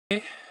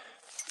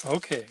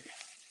Okay,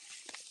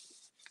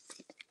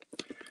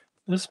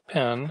 this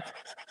pen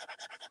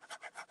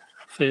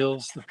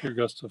fails the Peer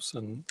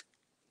Gustafson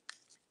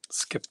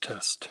skip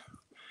test.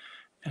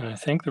 And I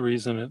think the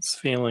reason it's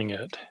failing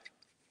it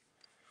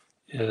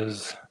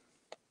is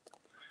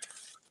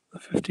the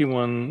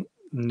 51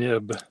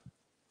 nib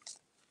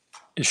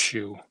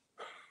issue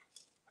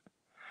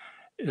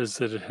is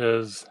that it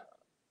has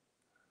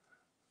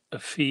a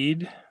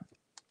feed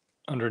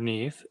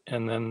underneath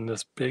and then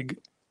this big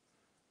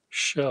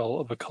shell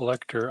of a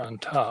collector on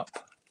top,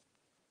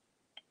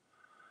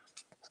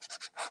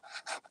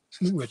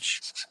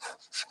 which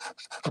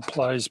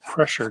applies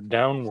pressure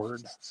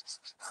downward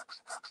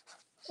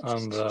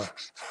on the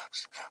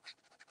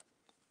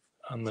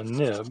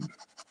nib.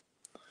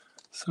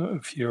 So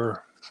if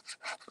you're,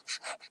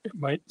 it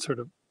might sort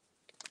of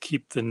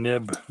keep the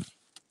nib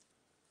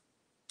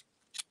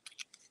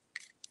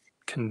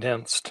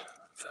condensed,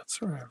 if that's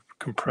sort of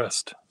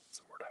compressed. That's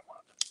the word I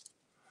want.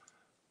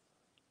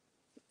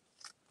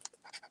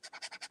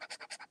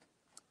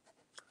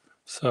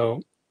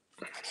 So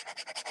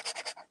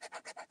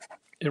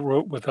it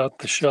wrote without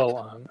the shell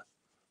on,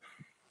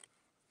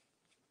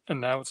 and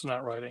now it's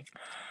not writing.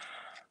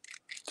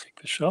 Take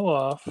the shell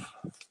off.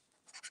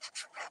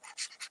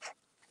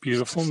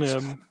 Beautiful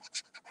nib.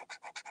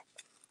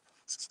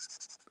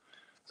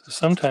 So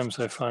sometimes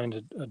I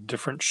find a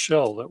different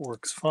shell that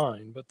works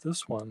fine, but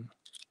this one,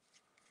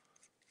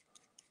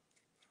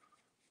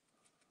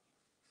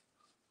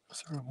 I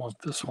sort of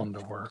want this one to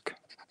work.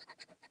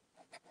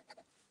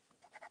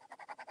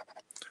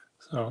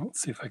 So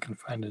let's see if I can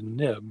find a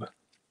nib.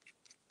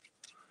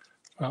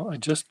 Well, I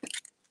just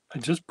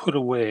put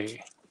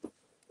away.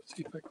 Let's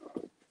see if I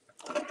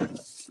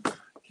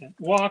can't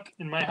walk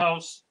in my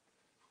house.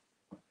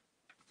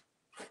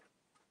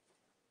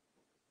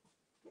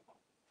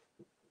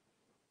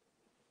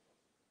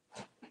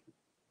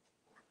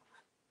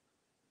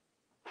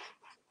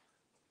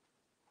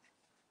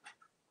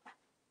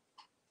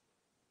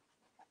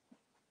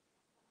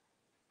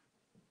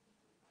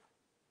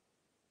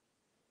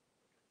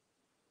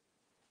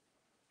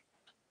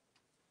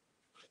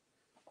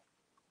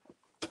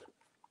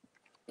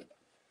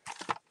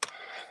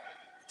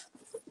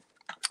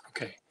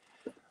 Okay.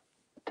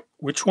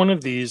 Which one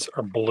of these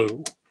are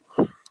blue?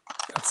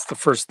 That's the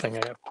first thing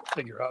I have to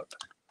figure out.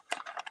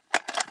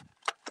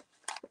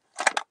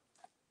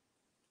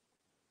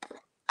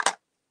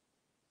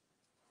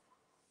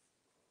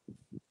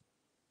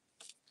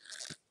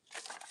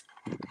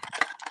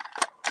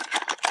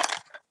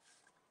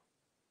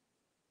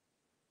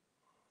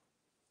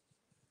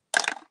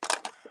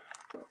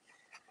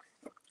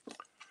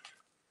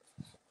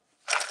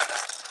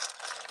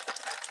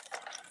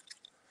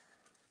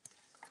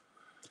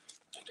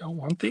 I don't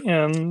want the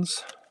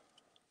ends.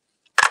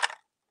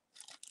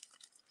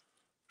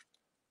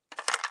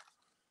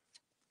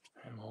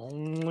 I'm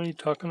only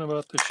talking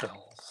about the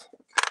shells.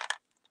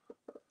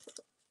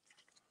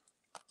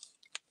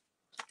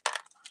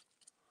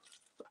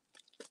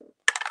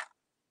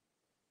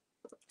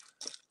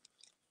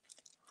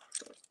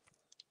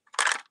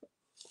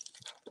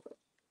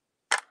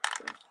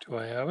 Do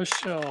I have a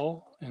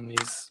shell in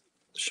these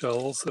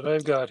shells that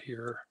I've got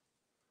here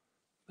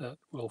that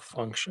will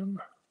function?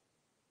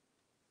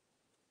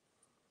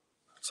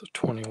 It's a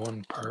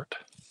 21 part.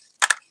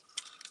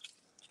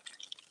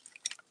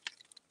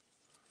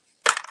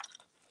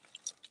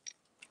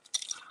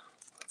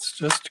 Let's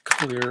just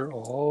clear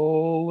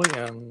all the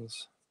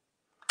ends.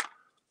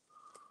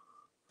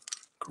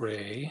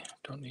 Gray,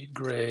 don't need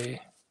gray.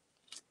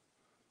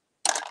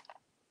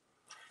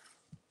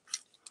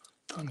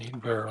 Don't need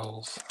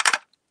barrels.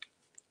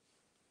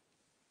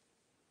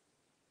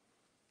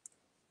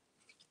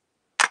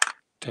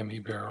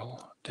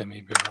 Demi-barrel,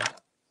 demi-barrel.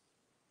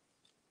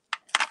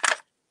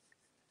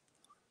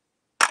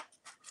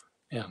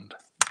 End.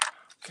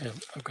 Okay,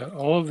 I've got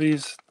all of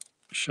these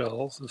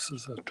shells. This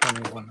is a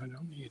 21 I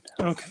don't need.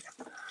 Okay,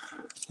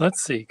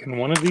 let's see. Can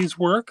one of these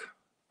work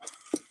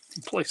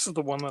in place of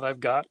the one that I've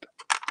got? Do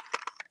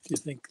you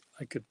think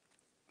I could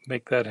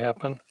make that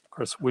happen? Of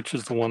course, which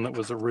is the one that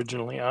was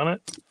originally on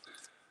it?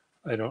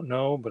 I don't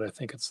know, but I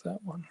think it's that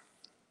one.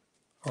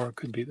 Or it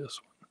could be this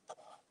one.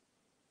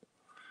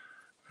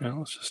 Now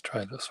let's just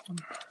try this one.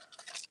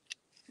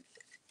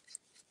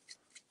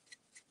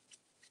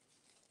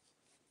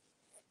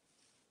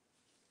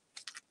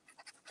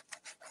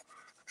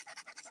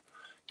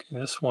 Okay,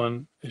 this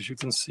one, as you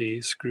can see,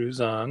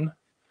 screws on,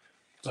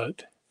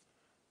 but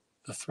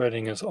the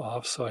threading is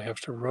off, so I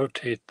have to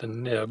rotate the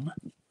nib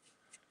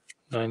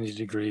 90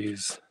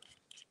 degrees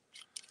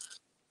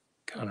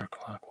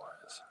counterclockwise.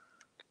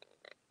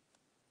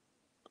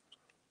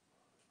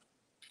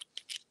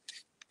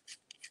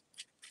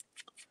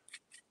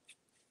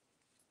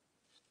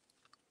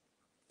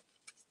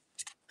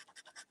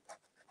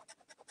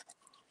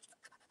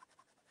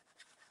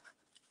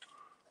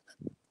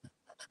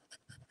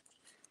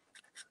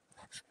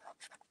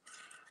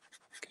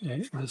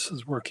 Okay, this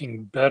is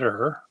working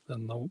better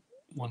than the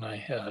one I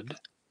had.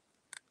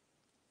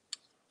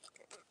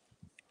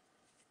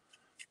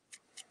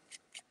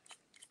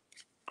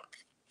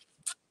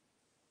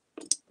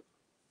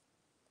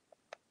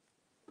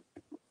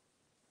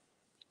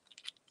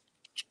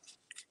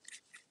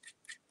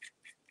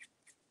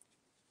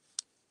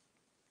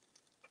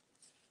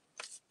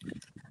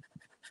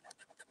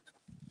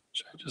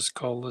 just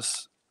call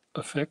this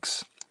a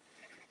fix.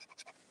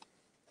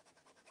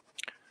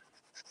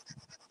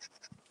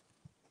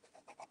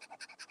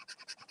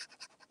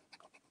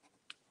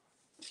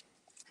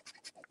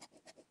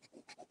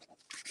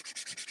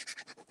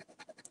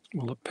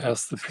 Will it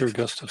pass the Pure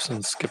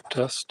Gustafson skip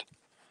test?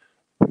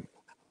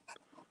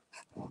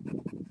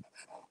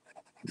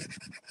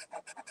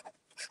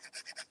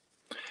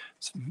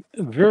 It's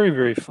a very,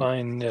 very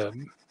fine nib.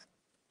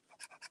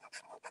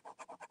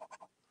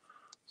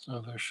 So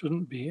there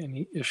shouldn't be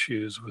any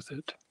issues with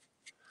it.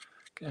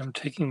 Okay, I'm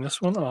taking this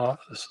one off.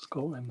 This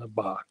will go in the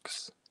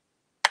box.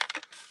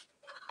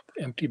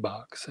 The empty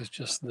box is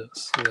just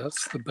this. So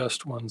that's the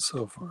best one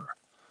so far.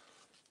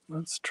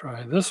 Let's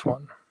try this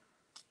one.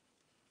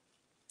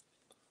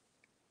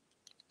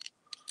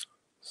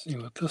 See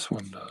what this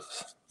one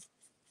does.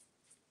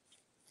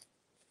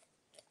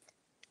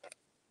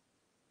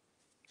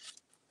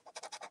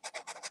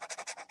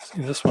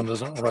 See, this one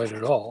doesn't write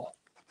at all.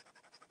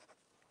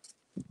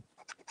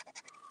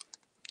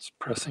 It's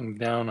pressing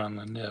down on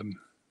the nib.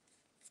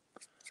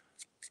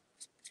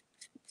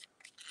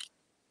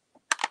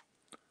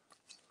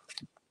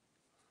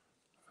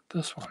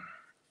 This one.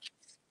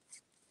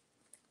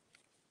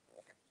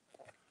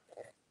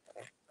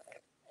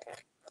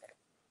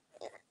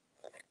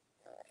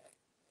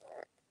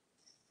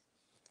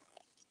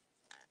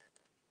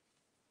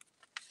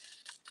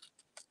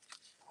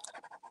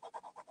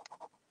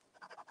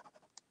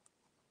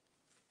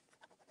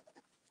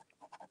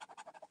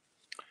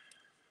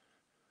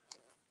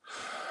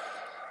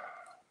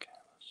 Okay,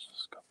 let's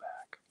just go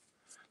back.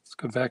 Let's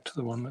go back to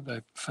the one that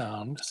I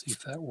found, see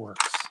if that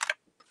works.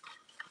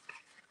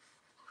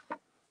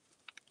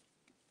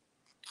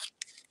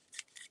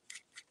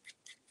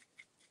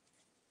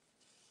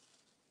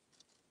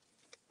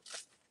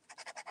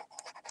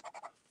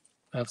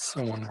 That's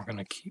the one we're going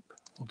to keep.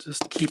 We'll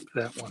just keep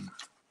that one.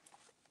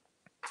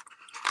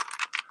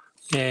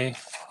 Yay.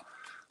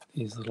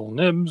 These little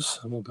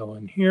nibs will go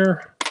in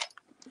here.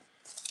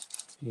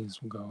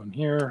 These will go in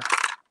here.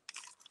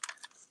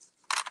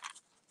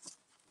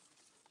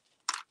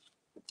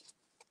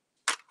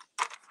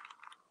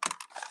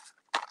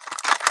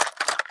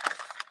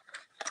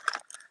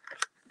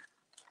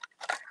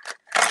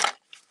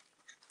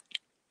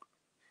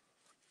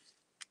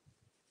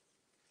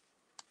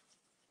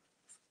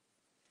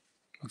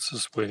 What's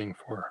this waiting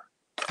for?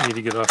 I need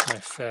to get off my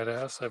fat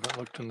ass. I haven't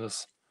looked in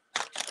this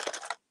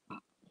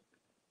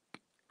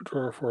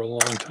drawer for a long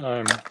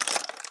time.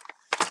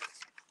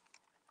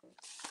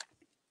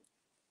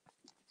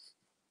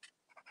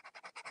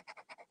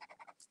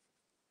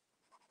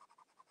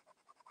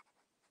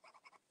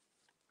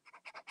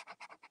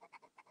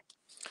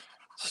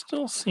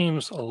 Still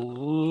seems a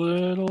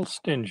little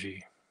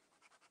stingy,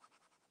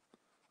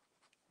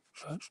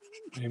 but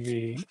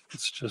maybe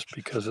it's just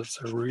because it's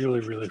a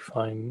really, really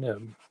fine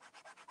nib.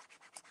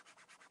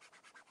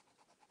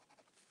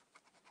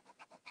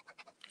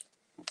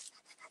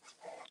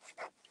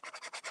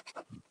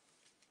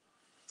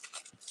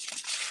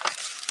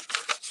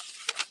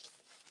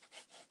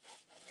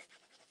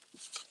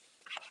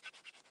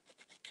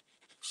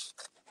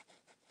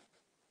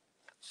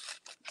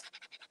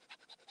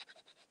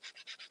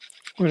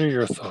 What are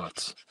your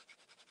thoughts?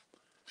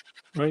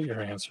 Write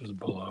your answers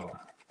below.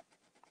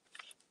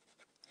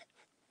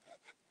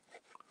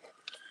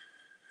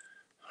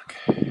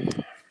 Okay.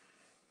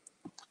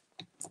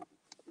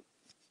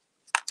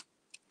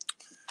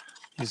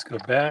 These go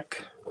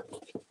back.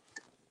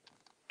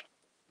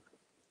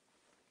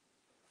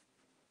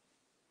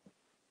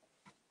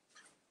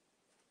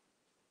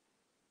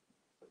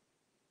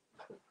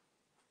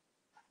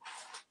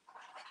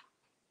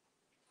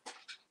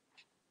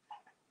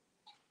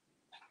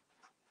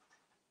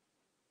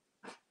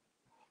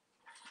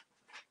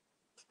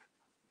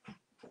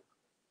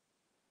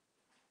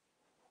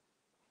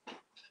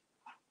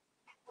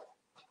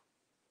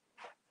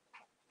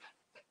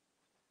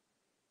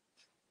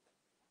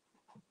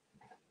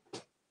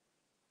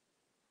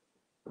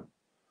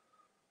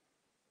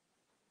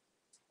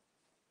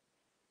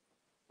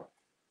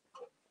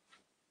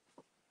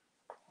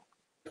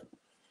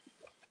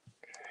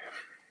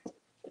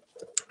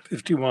 Okay.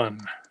 51.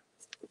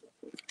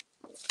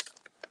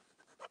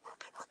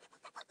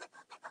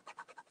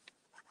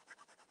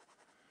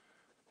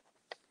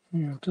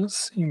 Yeah, it does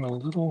seem a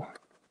little,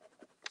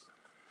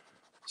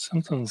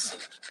 something's,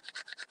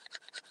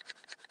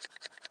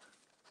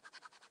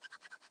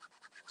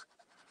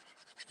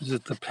 is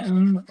it the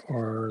pen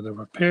or the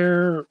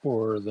repair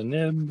or the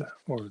nib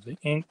or the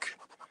ink,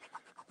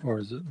 or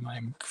is it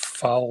my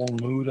foul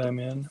mood I'm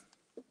in?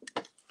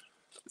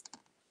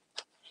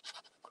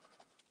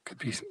 Could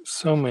be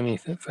so many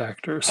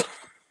factors.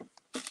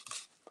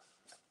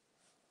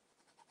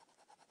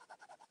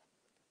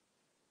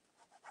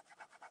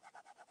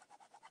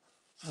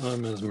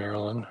 Ms.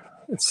 Marilyn,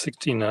 it's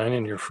 69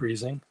 and you're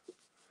freezing.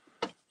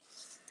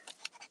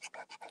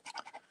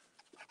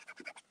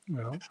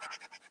 Well,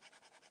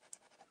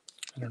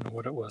 I don't know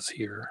what it was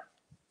here.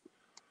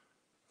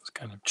 It was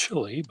kind of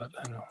chilly, but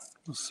I know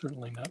it was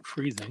certainly not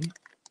freezing.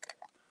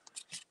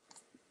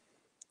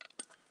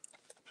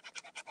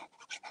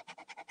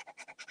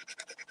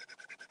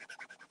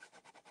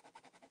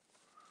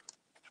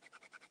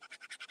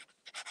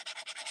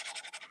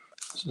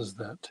 This is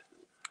that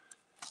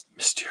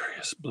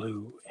mysterious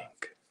blue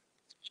ink.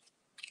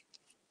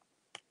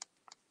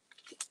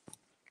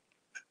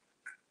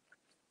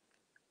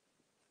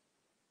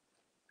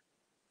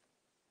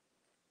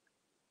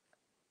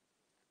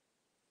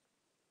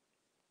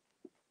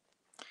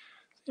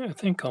 Yeah, I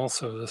think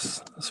also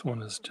this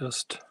one is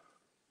just,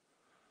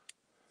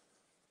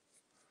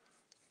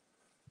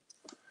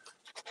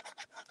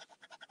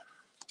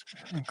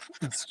 I think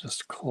it's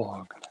just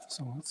clogged.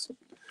 So let's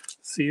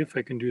see if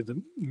I can do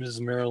the Ms.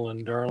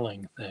 Marilyn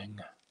Darling thing.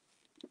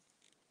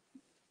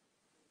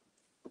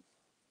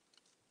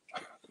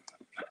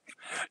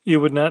 You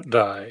would not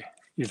die.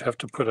 You'd have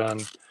to put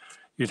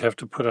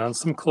on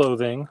some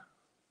clothing.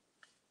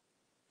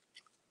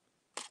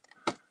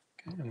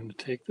 Okay, I'm going to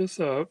take this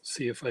out,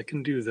 see if I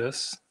can do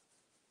this.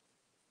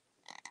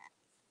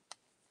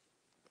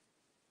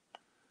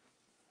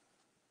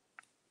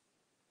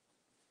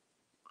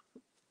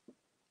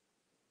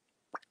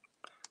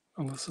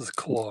 Well, this is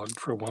clogged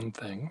for one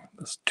thing,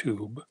 this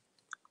tube.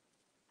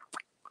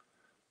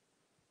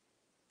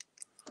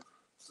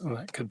 So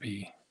that could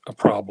be a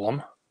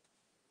problem.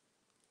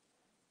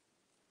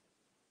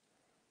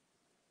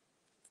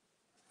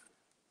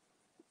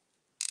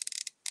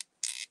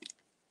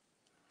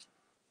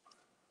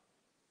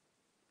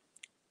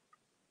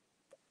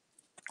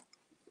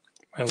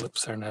 My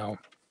lips are now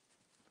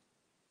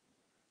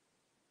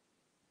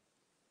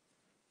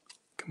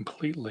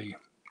completely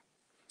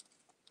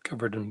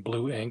covered in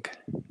blue ink.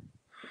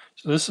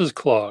 So this is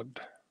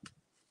clogged.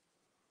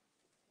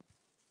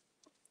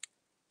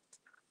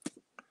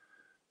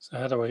 So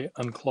how do I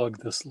unclog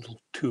this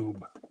little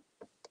tube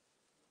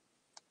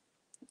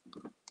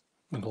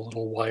with a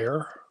little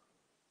wire?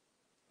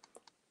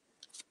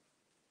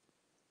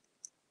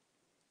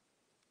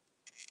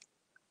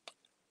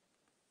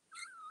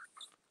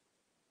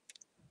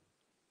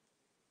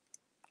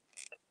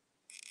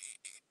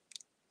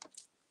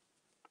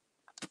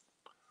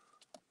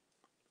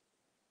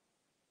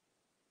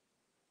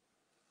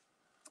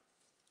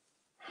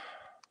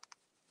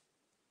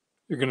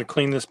 You're going to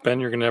clean this, Ben?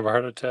 You're going to have a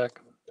heart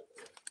attack?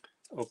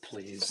 Oh,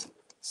 please.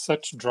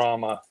 Such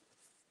drama.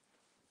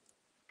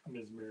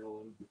 Ms.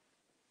 Marilyn.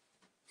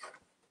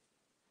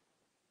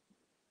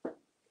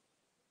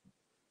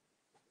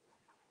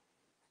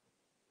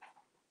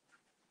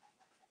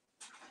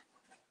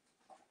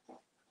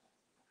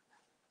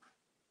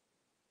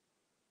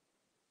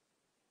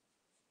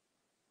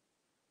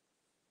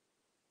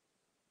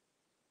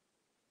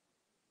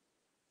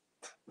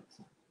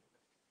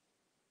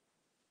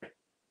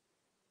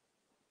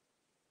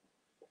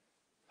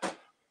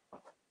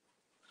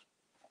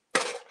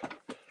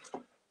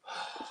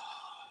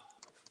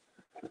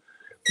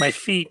 My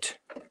feet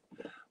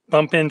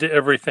bump into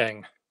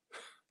everything.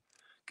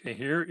 Okay,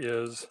 here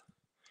is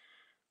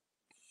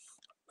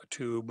a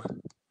tube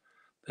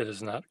that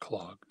is not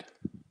clogged.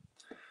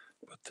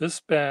 Put this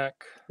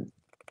back.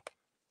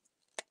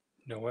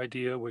 No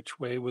idea which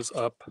way was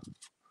up.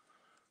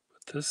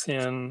 Put this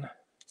in.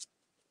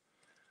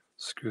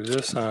 Screw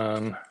this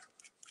on.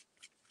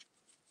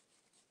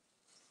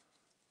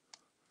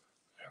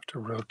 I have to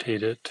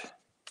rotate it.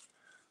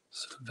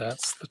 So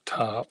that's the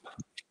top.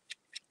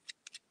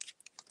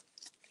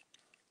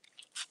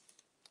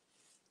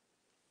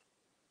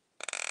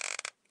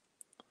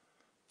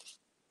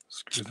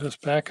 Screw this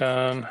back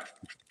on.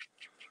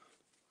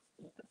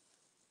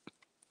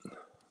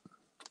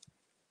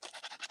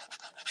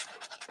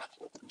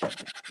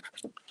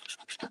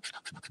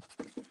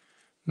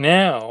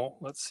 Now,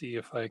 let's see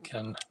if I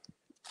can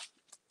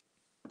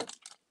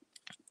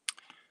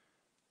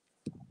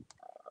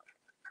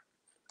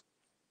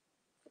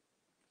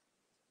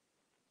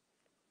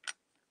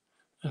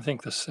I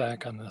think the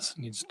sack on this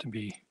needs to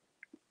be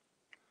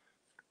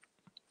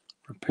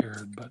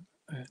repaired, but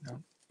I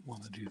don't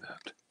want to do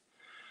that.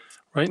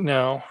 Right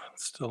now,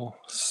 it's still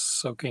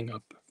soaking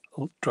up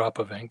a drop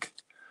of ink.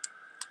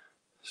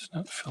 It's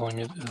not filling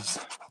it as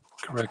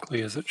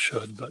correctly as it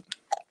should, but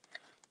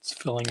it's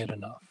filling it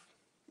enough.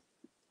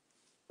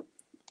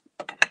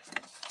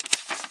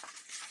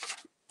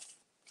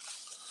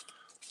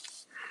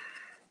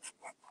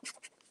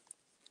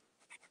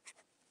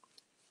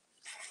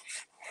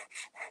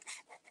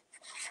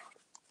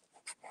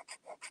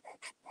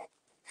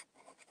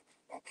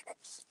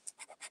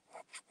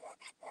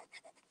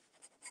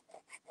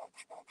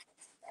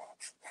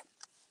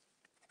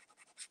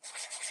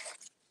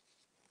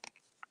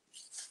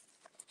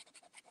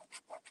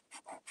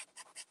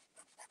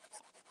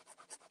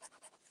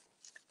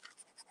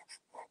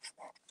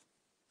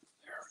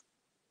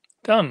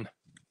 Done.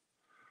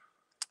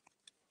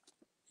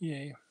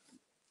 Yay.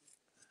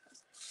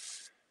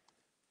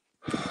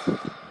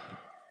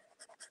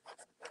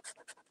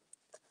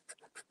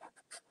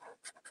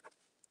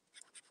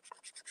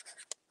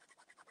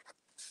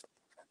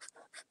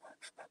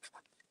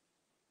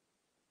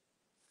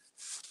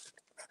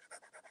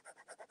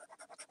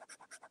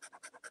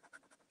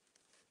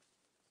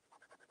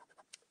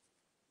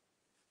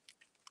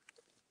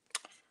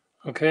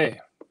 Okay.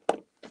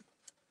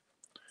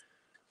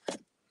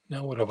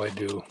 Now what do I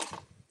do?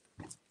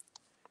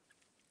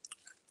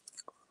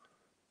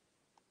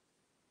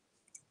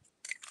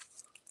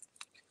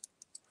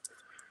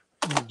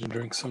 Need to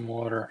drink some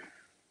water.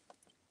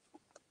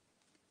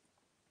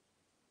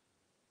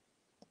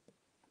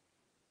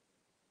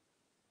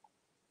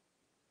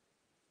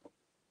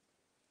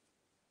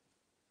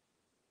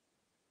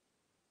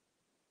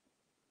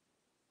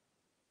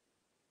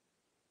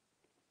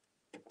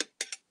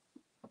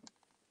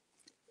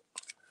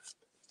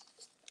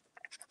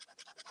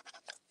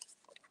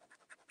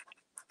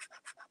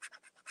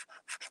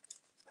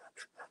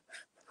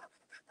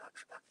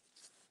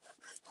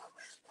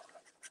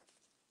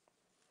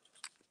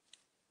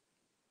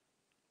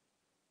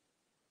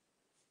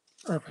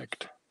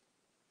 Perfect.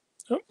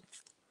 Oh,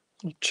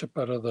 little chip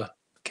out of the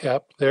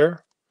cap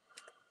there.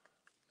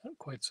 Not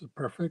quite so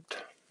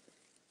perfect.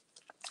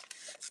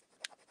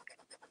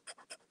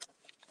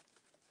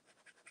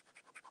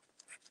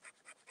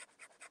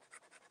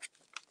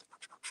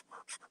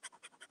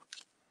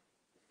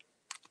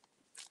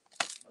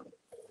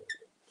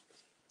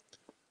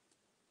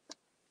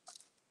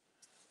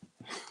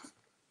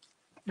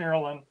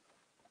 Marilyn,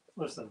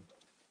 listen.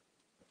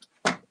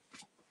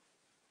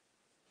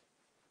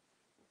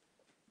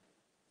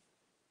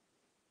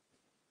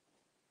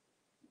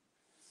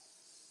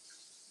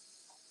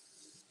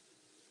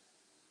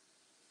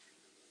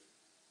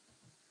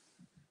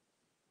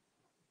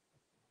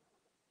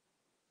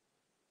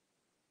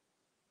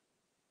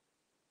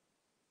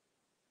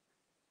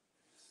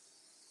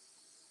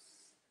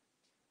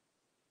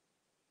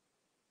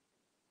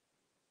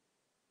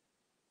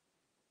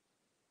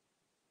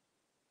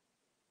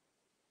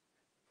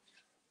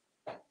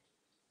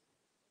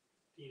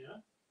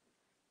 Tina,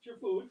 eat your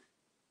food.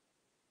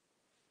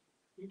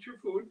 Eat your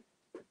food.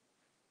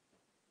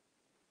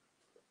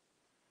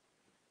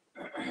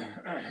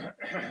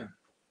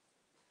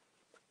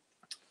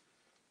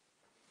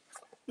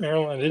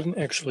 Marilyn, I didn't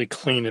actually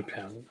clean a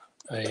pen.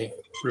 I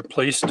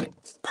replaced a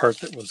part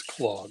that was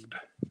clogged.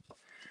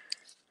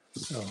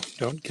 So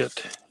don't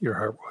get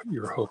your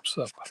hopes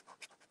up.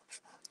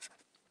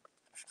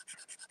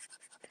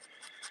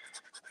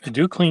 I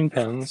do clean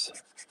pens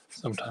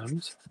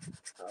sometimes,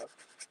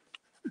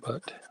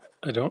 but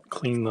I don't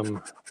clean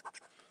them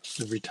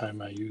every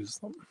time I use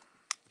them,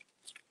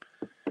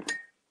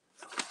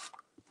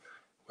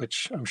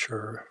 which I'm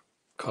sure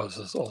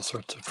causes all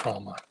sorts of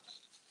trauma.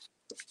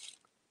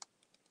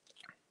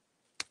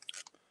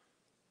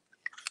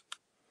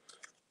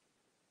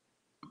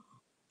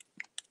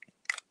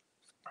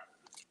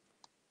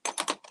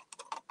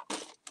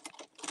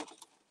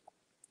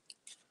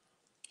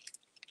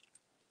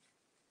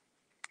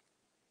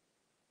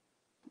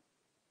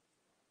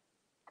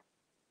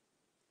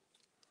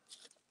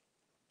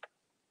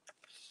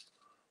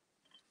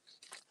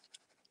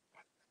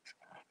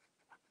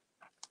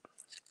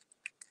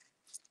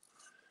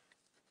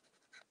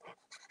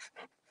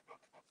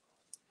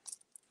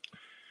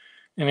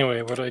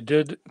 Anyway, what I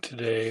did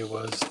today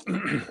was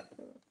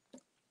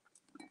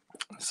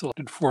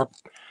selected four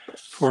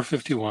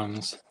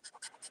 451s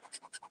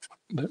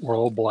that were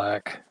all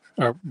black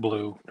or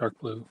blue, dark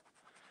blue,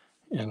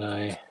 and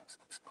I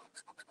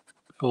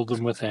filled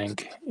them with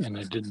ink and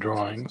I did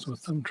drawings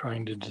with them,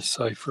 trying to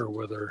decipher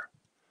what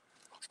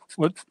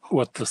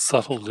the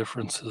subtle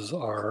differences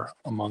are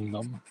among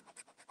them.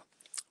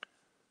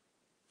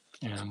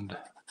 And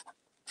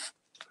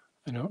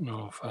I don't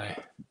know if I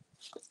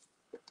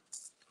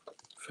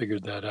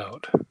figured that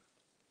out.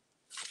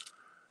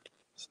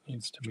 This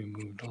needs to be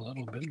moved a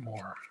little bit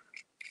more.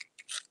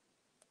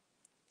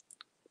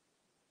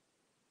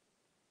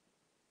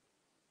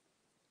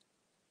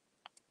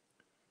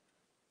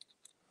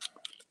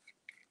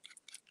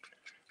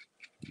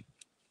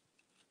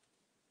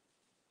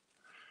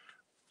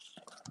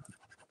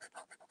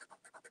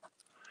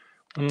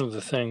 One of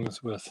the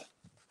things with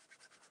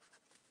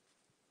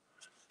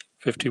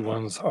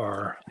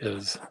 51s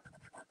is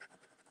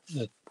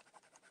that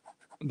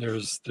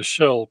there's the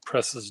shell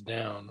presses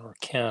down or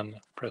can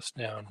press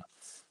down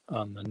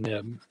on the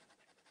nib,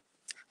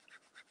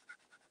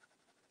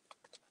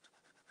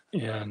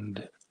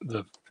 and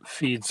the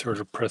feed sort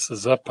of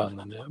presses up on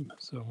the nib.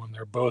 So when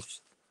they're both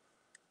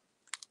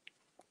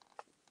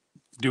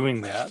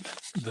doing that,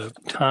 the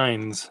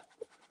tines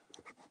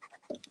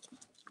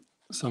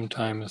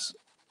sometimes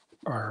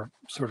are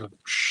sort of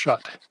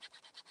shut,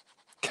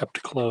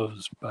 kept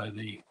closed by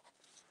the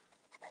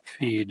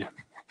feed,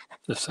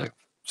 the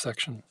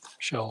section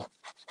shell.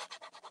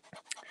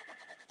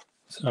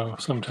 So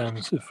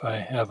sometimes if I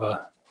have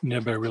a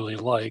nib I really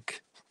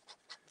like,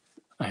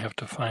 I have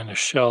to find a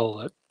shell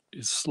that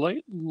is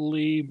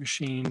slightly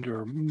machined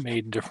or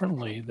made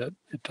differently that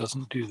it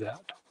doesn't do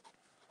that.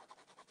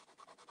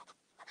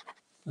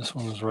 This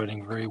one is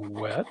writing very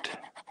wet.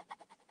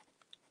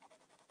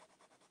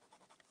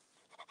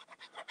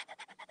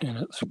 And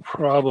it's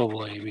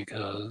probably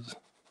because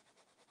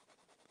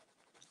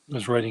it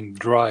was writing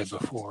dry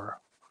before,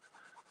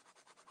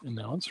 and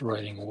now it's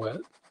writing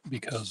wet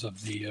because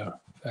of the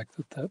fact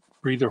that that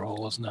breather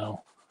hole is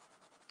now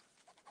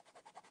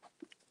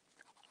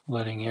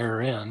letting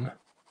air in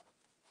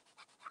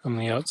from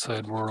the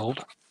outside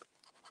world.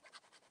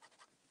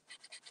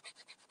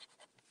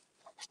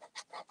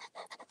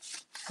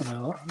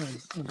 Well,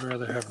 I'd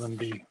rather have them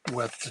be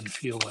wet than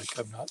feel like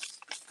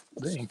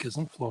the ink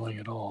isn't flowing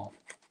at all.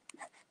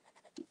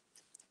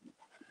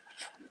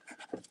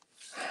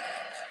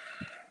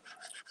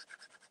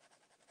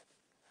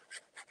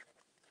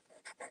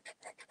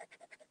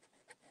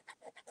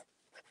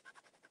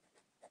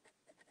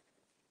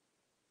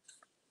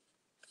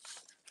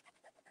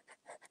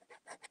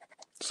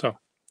 So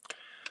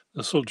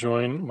this will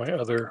join my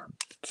other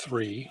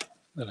 3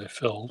 that I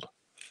filled,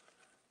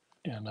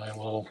 and I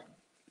will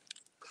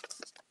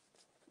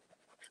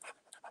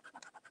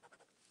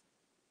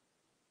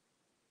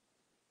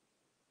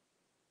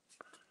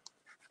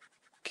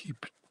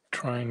keep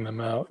trying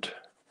them out.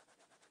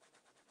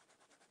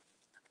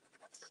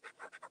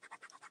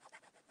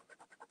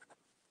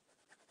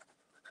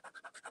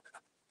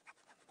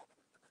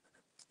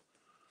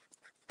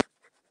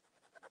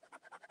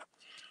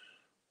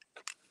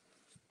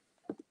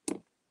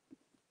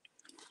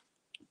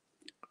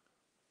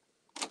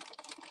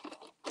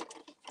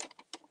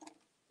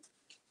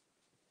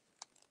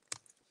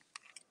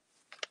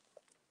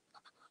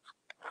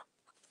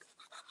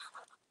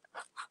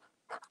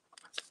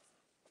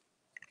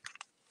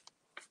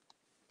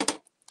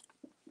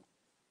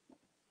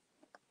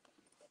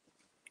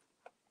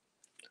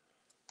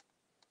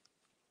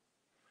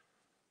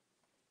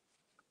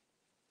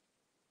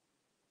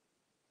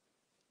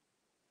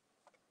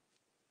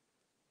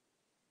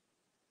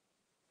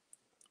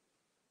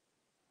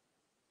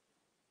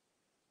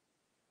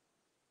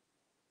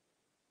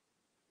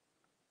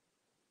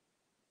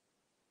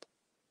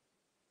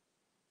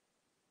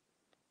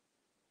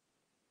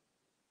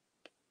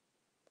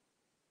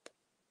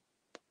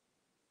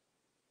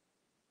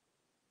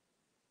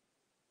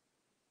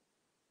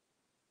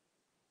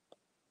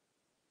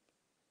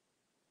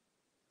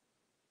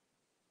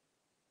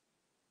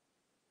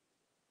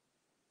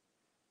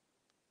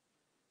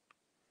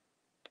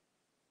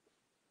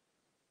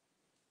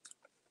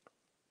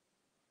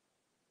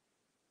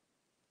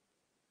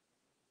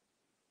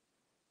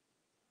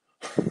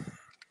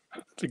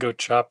 To go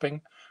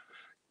chopping?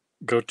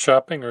 Go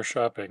chopping or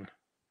shopping?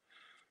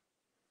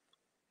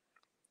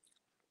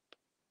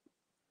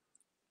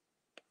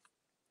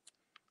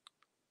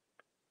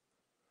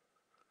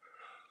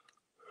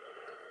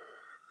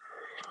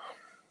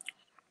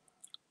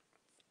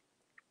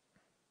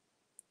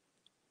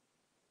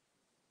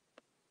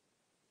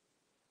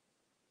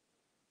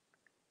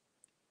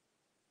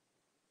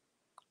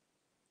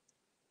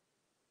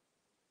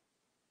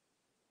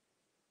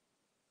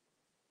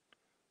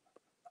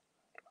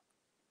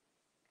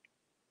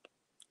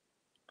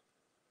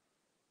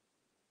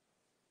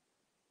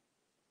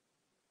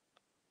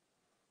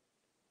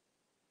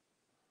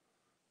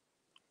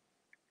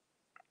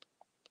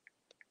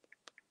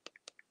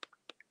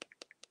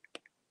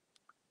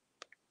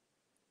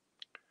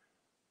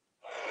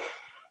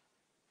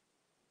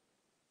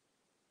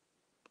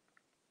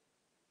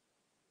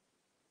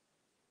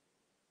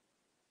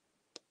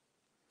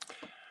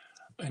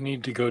 I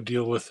need to go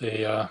deal with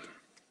a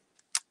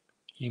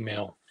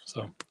email,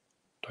 so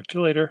talk to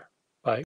you later.